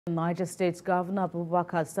Niger State's Governor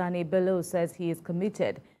Abubakar Sani Bello says he is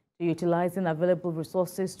committed to utilizing available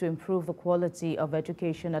resources to improve the quality of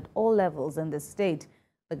education at all levels in the state.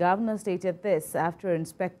 The governor stated this after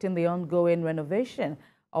inspecting the ongoing renovation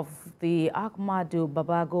of the Ahmadu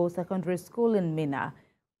Babago Secondary School in Minna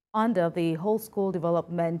under the Whole School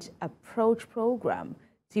Development Approach Program.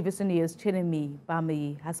 TVC News' Chinemi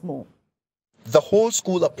Bami has more. The Whole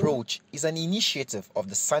School Approach is an initiative of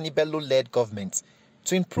the Sani Bello-led government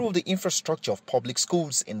to improve the infrastructure of public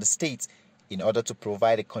schools in the state in order to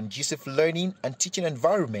provide a conducive learning and teaching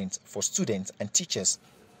environment for students and teachers.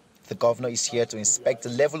 The governor is here to inspect the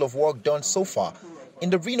level of work done so far in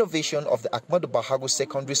the renovation of the Ahmadu Babago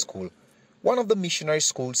Secondary School, one of the missionary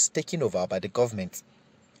schools taken over by the government.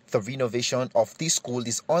 The renovation of this school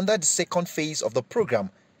is under the second phase of the program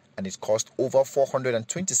and it cost over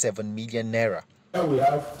 427 million naira. We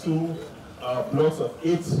have two blocks of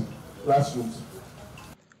 8 classrooms.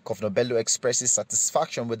 Governor Bello expresses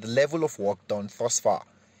satisfaction with the level of work done thus far.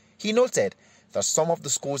 He noted that some of the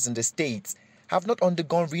schools in the state have not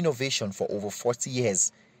undergone renovation for over 40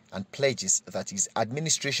 years and pledges that his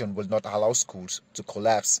administration will not allow schools to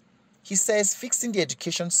collapse. He says fixing the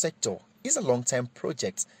education sector is a long-term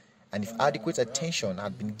project, and if adequate attention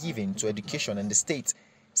had been given to education in the state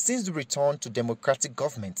since the return to democratic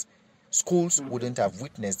government, schools wouldn't have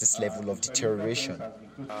witnessed this level of deterioration.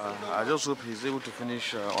 I just hope he's able to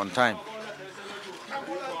finish on time,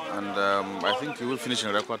 and I think he will finish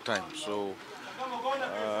in record time. So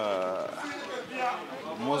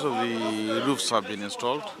most of the roofs have been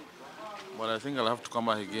installed, but I think I'll have to come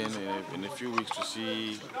back again in a few weeks to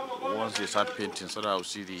see once they start painting, so that I'll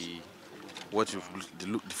see the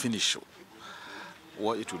finish,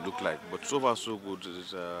 what it will look like. But so far so good.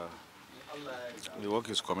 The work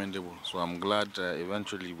is commendable, so I'm glad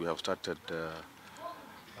eventually we have started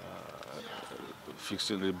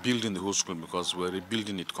rebuilding the whole school, because we're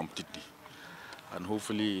rebuilding it completely, and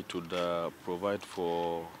hopefully it would provide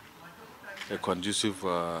for a conducive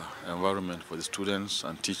environment for the students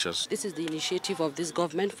and teachers. This is the initiative of this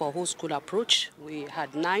government for Whole School Approach. We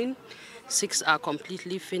had 9, 6 are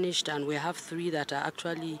completely finished, and we have 3 that are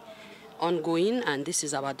actually ongoing, and this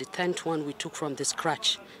is about the 10th one we took from the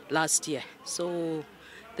scratch last year. So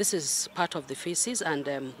this is part of the phases, and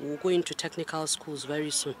we'll go into technical schools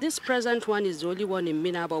very soon. This present one is the only one in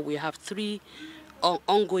Minna, but we have 3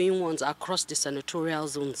 ongoing ones across the senatorial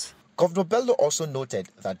zones. Governor Bello also noted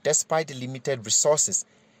that despite the limited resources,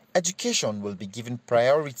 education will be given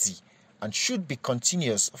priority and should be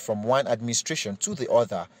continuous from one administration to the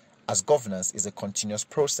other, as governance is a continuous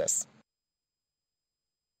process.